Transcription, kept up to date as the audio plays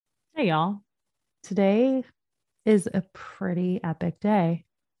Hey, y'all. Today is a pretty epic day.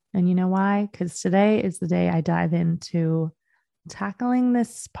 And you know why? Because today is the day I dive into tackling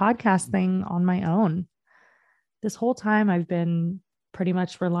this podcast thing on my own. This whole time, I've been pretty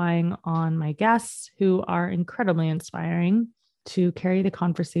much relying on my guests who are incredibly inspiring to carry the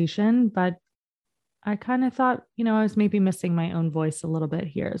conversation. But I kind of thought, I was maybe missing my own voice a little bit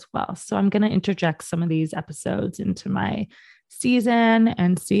here as well. So I'm going to interject some of these episodes into my season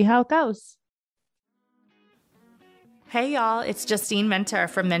and see how it goes. Hey y'all, it's Justine Mentor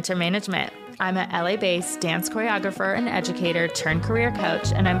from Mentor Management. I'm a LA-based dance choreographer and educator turned career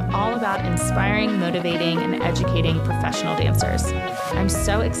coach, and I'm all about inspiring, motivating, and educating professional dancers. I'm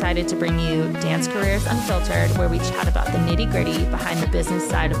so excited to bring you Dance Careers Unfiltered, where we chat about the nitty-gritty behind the business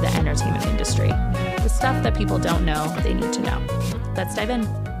side of the entertainment industry, the stuff that people don't know they need to know. Let's dive in.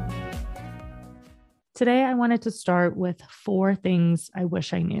 Today, I wanted to start with 4 things I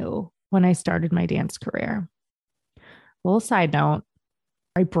wish I knew when I started my dance career. Little side note,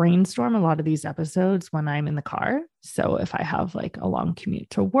 I brainstorm a lot of these episodes when I'm in the car. So if I have like a long commute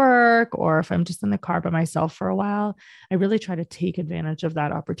to work, or if I'm just in the car by myself for a while, I really try to take advantage of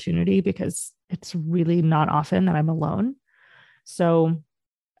that opportunity because it's really not often that I'm alone. So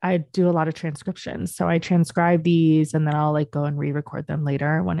I do a lot of transcriptions. So I transcribe these and then I'll like go and re-record them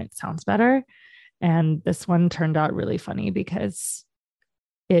later when it sounds better. And this one turned out really funny because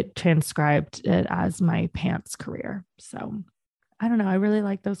it transcribed it as my pants career. So I don't know. I really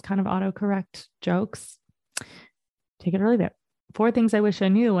like those kind of autocorrect jokes. Take it or leave it. 4 things I wish I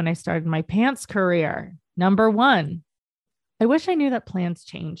knew when I started my pants career. Number 1, I wish I knew that plans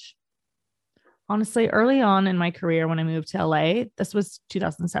change. Honestly, early on in my career, when I moved to LA, this was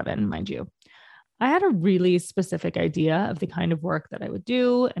 2007, mind you, I had a really specific idea of the kind of work that I would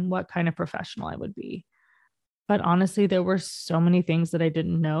do and what kind of professional I would be. But honestly, there were so many things that I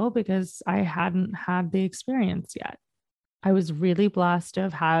didn't know because I hadn't had the experience yet. I was really blessed to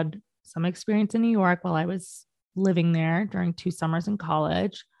have had some experience in New York while I was living there during 2 summers in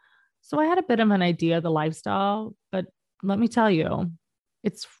college. So I had a bit of an idea of the lifestyle, but let me tell you,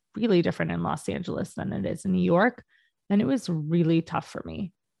 it's really different in Los Angeles than it is in New York. And it was really tough for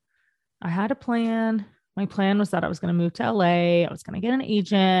me. I had a plan. My plan was that I was going to move to LA. I was going to get an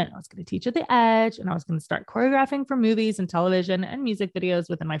agent. I was going to teach at the Edge, and I was going to start choreographing for movies and television and music videos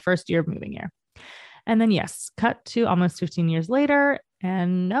within my first year of moving here. And then, yes, cut to almost 15 years later.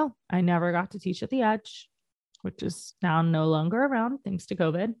 And no, I never got to teach at the Edge, which is now no longer around thanks to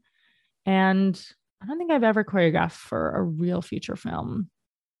COVID. And I don't think I've ever choreographed for a real feature film.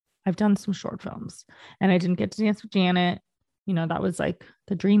 I've done some short films, and I didn't get to dance with Janet. That was like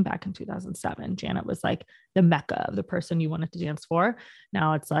the dream back in 2007. Janet was like the mecca of the person you wanted to dance for.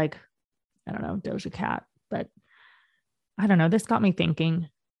 Now it's like, I don't know, Doja Cat. But I don't know. This got me thinking.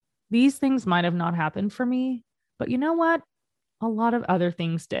 These things might have not happened for me, but you know what? A lot of other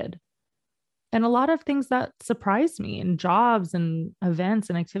things did. And a lot of things that surprised me in jobs and events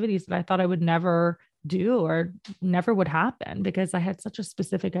and activities that I thought I would never do or never would happen because I had such a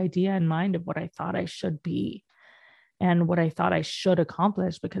specific idea in mind of what I thought I should be and what I thought I should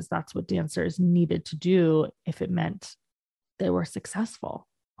accomplish, because that's what dancers needed to do if it meant they were successful.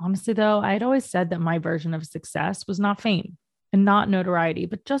 Honestly, though, I had always said that my version of success was not fame and not notoriety,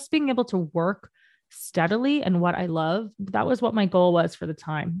 but just being able to work steadily and what I love. That was what my goal was for the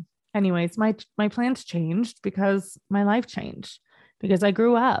time. Anyways, my plans changed because my life changed, because I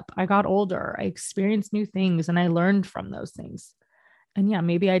grew up, I got older, I experienced new things, and I learned from those things. And yeah,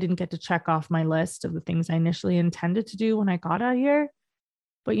 maybe I didn't get to check off my list of the things I initially intended to do when I got out here.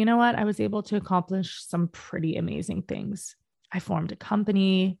 But you know what? I was able to accomplish some pretty amazing things. I formed a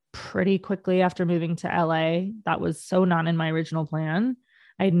company pretty quickly after moving to LA. That was so not in my original plan.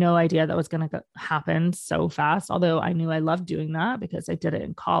 I had no idea that was going to happen so fast, although I knew I loved doing that because I did it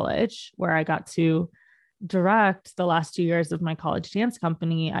in college, where I got to direct the last 2 years of my college dance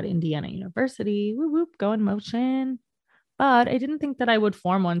company at Indiana University. Whoop, whoop, go in motion. But I didn't think that I would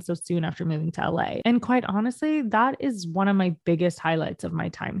form one so soon after moving to LA. And quite honestly, that is one of my biggest highlights of my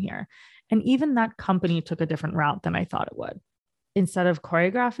time here. And even that company took a different route than I thought it would. Instead of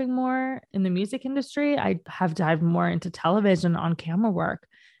choreographing more in the music industry, I have dived more into television on camera work.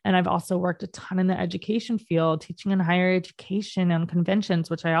 And I've also worked a ton in the education field, teaching in higher education and conventions,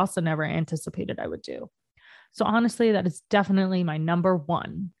 which I also never anticipated I would do. So honestly, that is definitely my number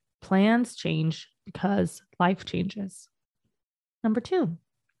 1. Plans change because life changes. Number 2,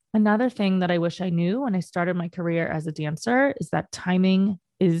 another thing that I wish I knew when I started my career as a dancer is that timing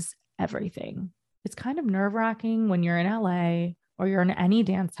is everything. It's kind of nerve-wracking when you're in LA or you're in any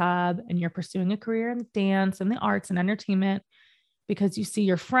dance hub and you're pursuing a career in dance and the arts and entertainment. because you see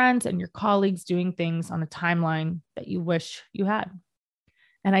your friends and your colleagues doing things on a timeline that you wish you had.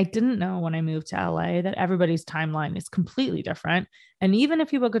 And I didn't know when I moved to LA that everybody's timeline is completely different. And even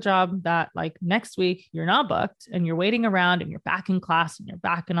if you book a job that like next week you're not booked and you're waiting around and you're back in class and you're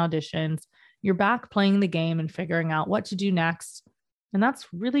back in auditions, you're back playing the game and figuring out what to do next. And that's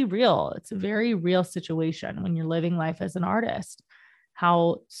really real. It's a very real situation when you're living life as an artist,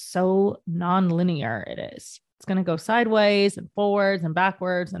 how so non-linear it is. It's going to go sideways and forwards and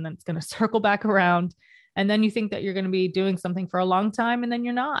backwards, and then it's going to circle back around. And then you think that you're going to be doing something for a long time, and then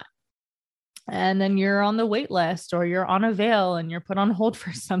you're not. And then you're on the wait list or you're on a veil and you're put on hold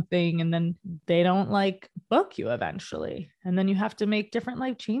for something. And then they don't like book you eventually. And then you have to make different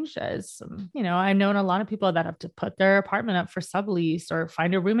life changes. I've known a lot of people that have to put their apartment up for sublease or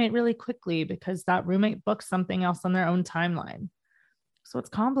find a roommate really quickly because that roommate books something else on their own timeline. So it's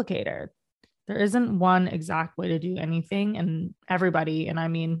complicated. There isn't one exact way to do anything. And everybody, and I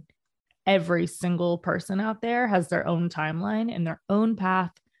mean, every single person out there has their own timeline and their own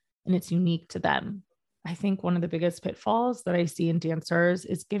path, and it's unique to them. I think one of the biggest pitfalls that I see in dancers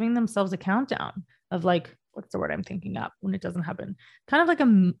is giving themselves a countdown of like, what's the word I'm thinking up when it doesn't happen? Kind of like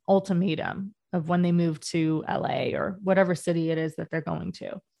an ultimatum of when they move to LA or whatever city it is that they're going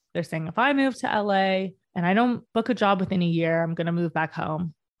to. They're saying, if I move to LA and I don't book a job within a year, I'm going to move back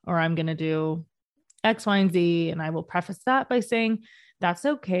home, or I'm going to do X, Y, and Z. And I will preface that by saying, that's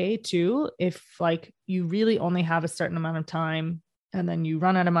okay too. If like you really only have a certain amount of time and then you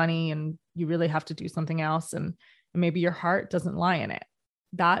run out of money and you really have to do something else and maybe your heart doesn't lie in it,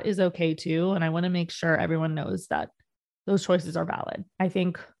 that is okay too. And I want to make sure everyone knows that those choices are valid. I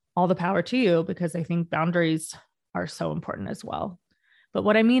think all the power to you, because I think boundaries are so important as well. But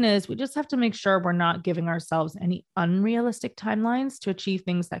what I mean is we just have to make sure we're not giving ourselves any unrealistic timelines to achieve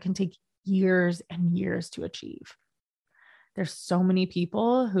things that can take years and years to achieve. There's so many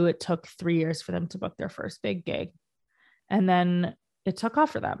people who it took 3 years for them to book their first big gig. And then it took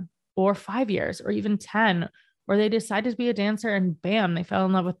off for them, or 5 years, or even 10, or they decided to be a dancer and bam, they fell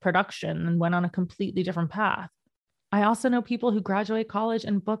in love with production and went on a completely different path. I also know people who graduate college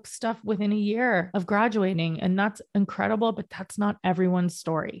and book stuff within a year of graduating, and that's incredible, but that's not everyone's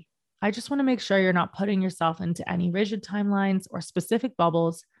story. I just want to make sure you're not putting yourself into any rigid timelines or specific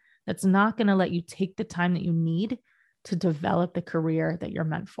bubbles that's not going to let you take the time that you need to develop the career that you're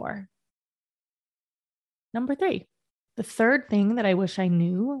meant for. Number 3, the third thing that I wish I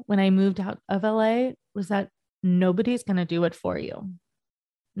knew when I moved out of LA was that nobody's going to do it for you.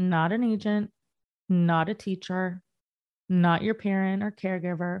 Not an agent, not a teacher, not your parent or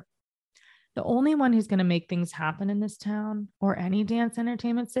caregiver. The only one who's going to make things happen in this town or any dance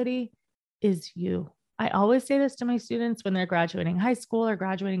entertainment city is you. I always say this to my students when they're graduating high school or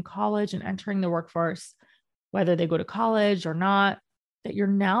graduating college and entering the workforce, whether they go to college or not, that you're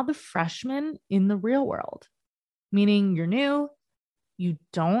now the freshman in the real world, meaning you're new, you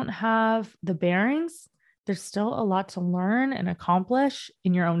don't have the bearings. There's still a lot to learn and accomplish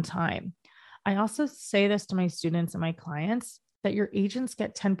in your own time. I also say this to my students and my clients that your agents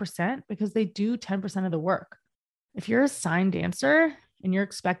get 10% because they do 10% of the work. If you're a signed dancer and you're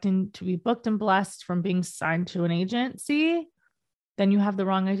expecting to be booked and blessed from being signed to an agency, then you have the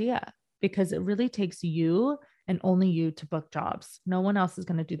wrong idea, because it really takes you and only you to book jobs. No one else is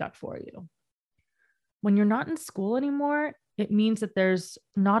going to do that for you. When you're not in school anymore, it means that there's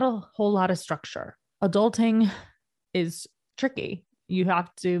not a whole lot of structure. Adulting is tricky. You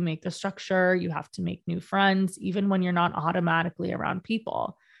have to make the structure. You have to make new friends, even when you're not automatically around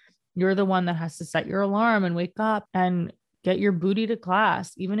people. You're the one that has to set your alarm and wake up and get your booty to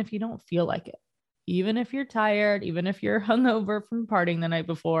class, even if you don't feel like it, even if you're tired, even if you're hungover from partying the night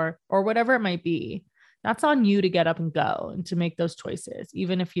before, or whatever it might be. That's on you to get up and go and to make those choices,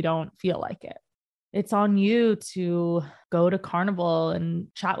 even if you don't feel like it. It's on you to go to carnival and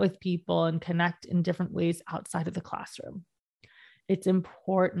chat with people and connect in different ways outside of the classroom. It's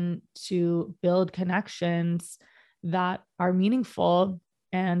important to build connections that are meaningful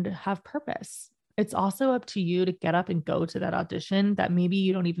and have purpose. It's also up to you to get up and go to that audition that maybe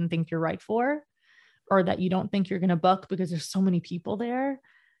you don't even think you're right for, or that you don't think you're going to book because there's so many people there.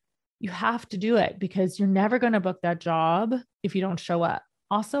 You have to do it because you're never going to book that job if you don't show up.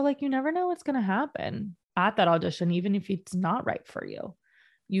 Also, like, you never know what's going to happen at that audition, even if it's not right for you.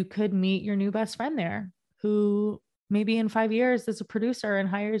 You could meet your new best friend there who maybe in 5 years is a producer and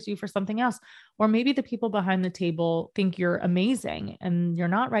hires you for something else. Or maybe the people behind the table think you're amazing and you're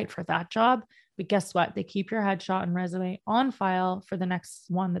not right for that job. But guess what? They keep your headshot and resume on file for the next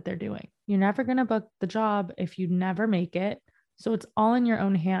one that they're doing. You're never going to book the job if you never make it. So it's all in your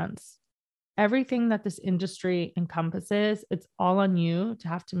own hands. Everything that this industry encompasses, it's all on you to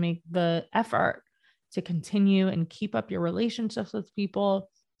have to make the effort to continue and keep up your relationships with people.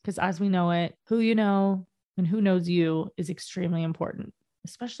 Because as we know it, who you know and who knows you is extremely important,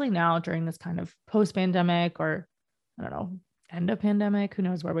 especially now during this kind of post-pandemic, or I don't know, end of pandemic, who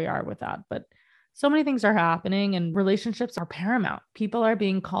knows where we are with that. But so many things are happening and relationships are paramount. People are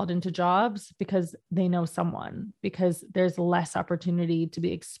being called into jobs because they know someone, because there's less opportunity to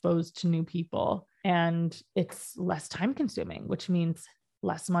be exposed to new people, and it's less time consuming, which means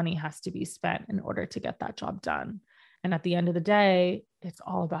less money has to be spent in order to get that job done. And at the end of the day, it's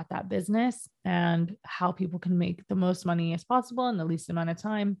all about that business and how people can make the most money as possible in the least amount of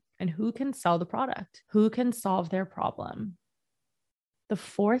time, and who can sell the product, who can solve their problem. The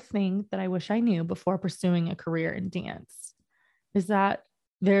fourth thing that I wish I knew before pursuing a career in dance is that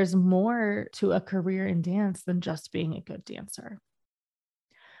there's more to a career in dance than just being a good dancer.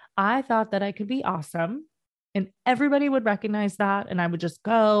 I thought that I could be awesome and everybody would recognize that. And I would just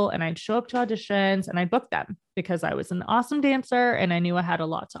go and I'd show up to auditions and I'd book them because I was an awesome dancer and I knew I had a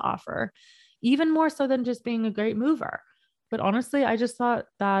lot to offer, even more so than just being a great mover. But honestly, I just thought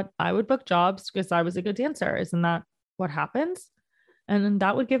that I would book jobs because I was a good dancer. Isn't that what happens? And then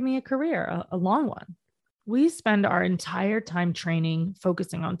that would give me a career, a long one. We spend our entire time training,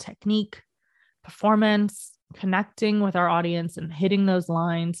 focusing on technique, performance, connecting with our audience and hitting those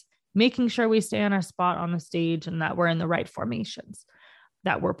lines, making sure we stay on our spot on the stage and that we're in the right formations,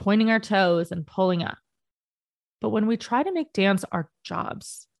 that we're pointing our toes and pulling up. But when we try to make dance our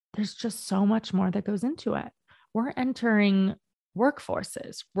jobs, there's just so much more that goes into it. We're entering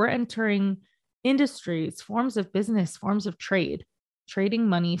workforces, we're entering industries, forms of business, forms of trade, trading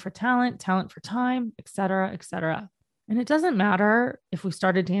money for talent, talent for time, et cetera, et cetera. And it doesn't matter if we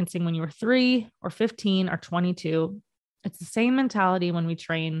started dancing when you were 3 or 15 or 22. It's the same mentality when we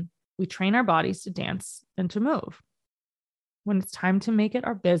train. We train our bodies to dance and to move. When it's time to make it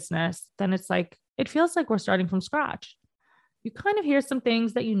our business, then it's like, it feels like we're starting from scratch. You kind of hear some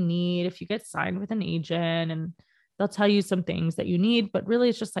things that you need if you get signed with an agent, and they'll tell you some things that you need, but really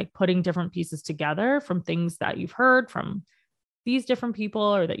it's just like putting different pieces together from things that you've heard from these different people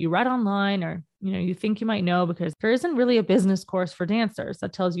or that you read online, or you think you might know, because there isn't really a business course for dancers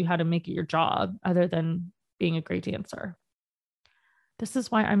that tells you how to make it your job other than being a great dancer. This is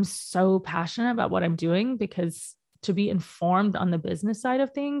why I'm so passionate about what I'm doing, because to be informed on the business side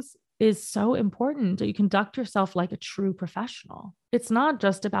of things is so important. You conduct yourself like a true professional. It's not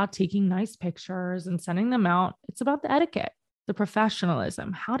just about taking nice pictures and sending them out. It's about the etiquette, the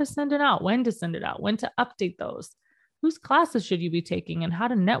professionalism, how to send it out, when to send it out, when to update those, whose classes should you be taking, and how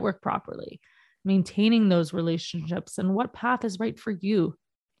to network properly, maintaining those relationships, and what path is right for you.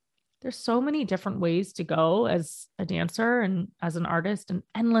 There's so many different ways to go as a dancer and as an artist, and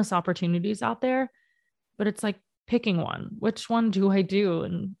endless opportunities out there. But it's like picking one. Which one do I do?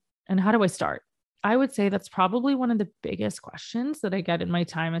 And how do I start? I would say that's probably one of the biggest questions that I get in my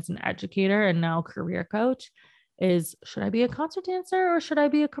time as an educator and now career coach is, should I be a concert dancer or should I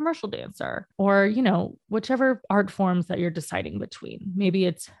be a commercial dancer? Or, whichever art forms that you're deciding between. Maybe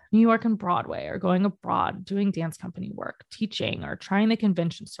it's New York and Broadway, or going abroad, doing dance company work, teaching, or trying the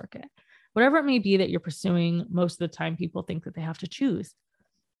convention circuit. Whatever it may be that you're pursuing, most of the time people think that they have to choose.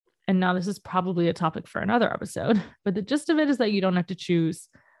 And now this is probably a topic for another episode, but the gist of it is that you don't have to choose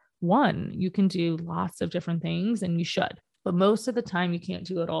one. You can do lots of different things, and you should, but most of the time you can't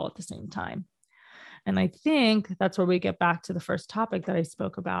do it all at the same time. And I think that's where we get back to the first topic that I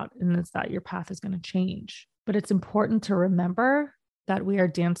spoke about, and it's that your path is going to change. But it's important to remember that we are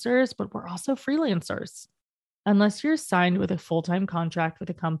dancers, but we're also freelancers. Unless you're signed with a full-time contract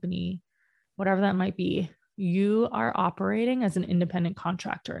with a company, whatever that might be, you are operating as an independent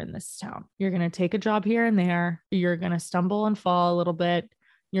contractor in this town. You're going to take a job here and there. You're going to stumble and fall a little bit.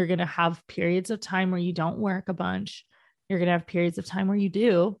 You're going to have periods of time where you don't work a bunch. You're going to have periods of time where you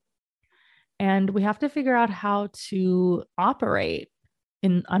do. And we have to figure out how to operate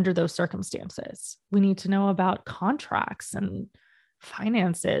under those circumstances. We need to know about contracts and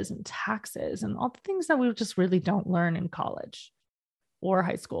finances and taxes and all the things that we just really don't learn in college or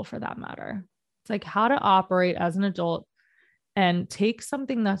high school for that matter. It's like how to operate as an adult and take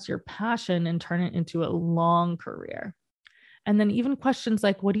something that's your passion and turn it into a long career. And then even questions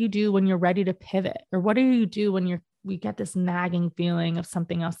like, what do you do when you're ready to pivot? Or what do you do when we get this nagging feeling of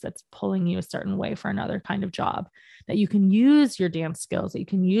something else that's pulling you a certain way for another kind of job, that you can use your dance skills, that you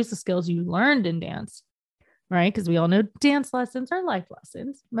can use the skills you learned in dance, right? Because we all know dance lessons are life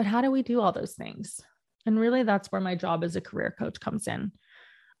lessons, but how do we do all those things? And really that's where my job as a career coach comes in.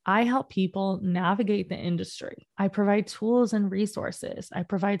 I help people navigate the industry. I provide tools and resources. I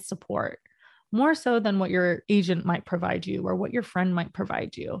provide support. more so than what your agent might provide you or what your friend might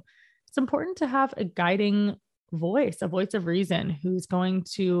provide you. It's important to have a guiding voice, a voice of reason who's going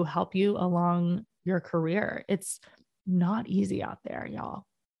to help you along your career. It's not easy out there, y'all.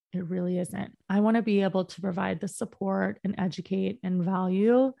 It really isn't. I want to be able to provide the support and educate and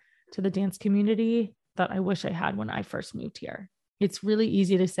value to the dance community that I wish I had when I first moved here. It's really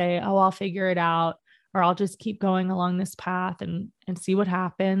easy to say, oh, I'll figure it out, or I'll just keep going along this path and see what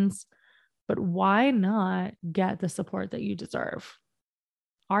happens. But why not get the support that you deserve?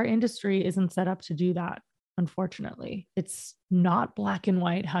 Our industry isn't set up to do that, unfortunately. It's not black and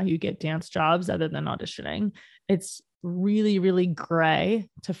white how you get dance jobs other than auditioning. It's really, really gray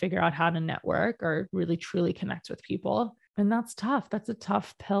to figure out how to network or really truly connect with people. And that's tough. That's a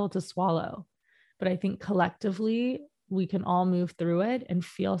tough pill to swallow. But I think collectively, we can all move through it and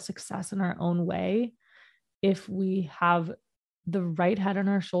feel success in our own way if we have the right head on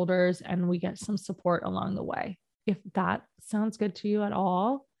our shoulders and we get some support along the way. If that sounds good to you at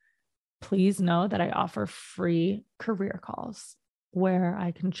all, please know that I offer free career calls where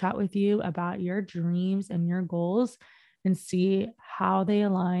I can chat with you about your dreams and your goals and see how they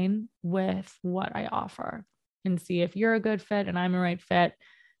align with what I offer and see if you're a good fit and I'm a right fit.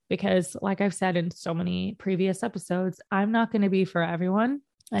 Because like I've said in so many previous episodes, I'm not going to be for everyone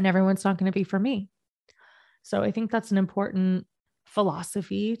and everyone's not going to be for me. So I think that's an important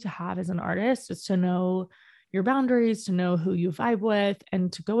philosophy to have as an artist, is to know your boundaries, to know who you vibe with,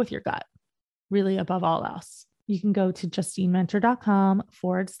 and to go with your gut, really above all else. You can go to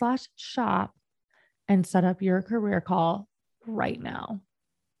justinementor.com/shop and set up your career call right now.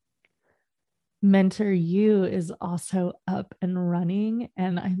 Mentor You is also up and running,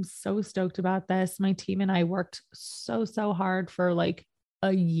 and I'm so stoked about this. My team and I worked so hard for like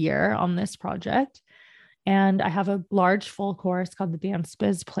a year on this project. And I have a large full course called the Dance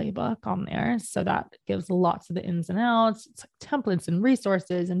Biz Playbook on there. So that gives lots of the ins and outs. It's like templates and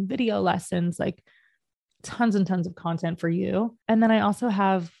resources and video lessons, like tons and tons of content for you. And then I also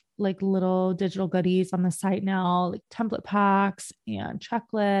have like little digital goodies on the site now, like template packs and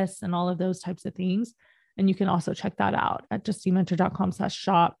checklists and all of those types of things. And you can also check that out at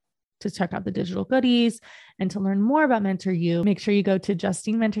justinementor.com/shop to check out the digital goodies and to learn more about Mentor You. Make sure you go to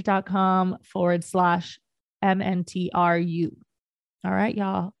justinementor.com/MNTRU. All right,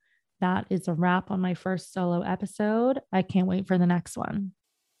 y'all. That is a wrap on my first solo episode. I can't wait for the next one.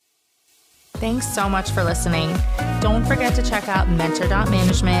 Thanks so much for listening. Don't forget to check out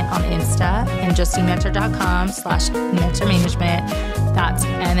mentor.management on Insta and justinementor.com/mentormanagement. That's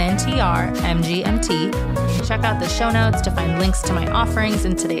MNTRMGMT. Check out the show notes to find links to my offerings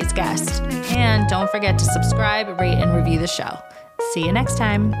and today's guest. And don't forget to subscribe, rate, and review the show. See you next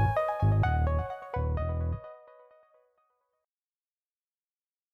time.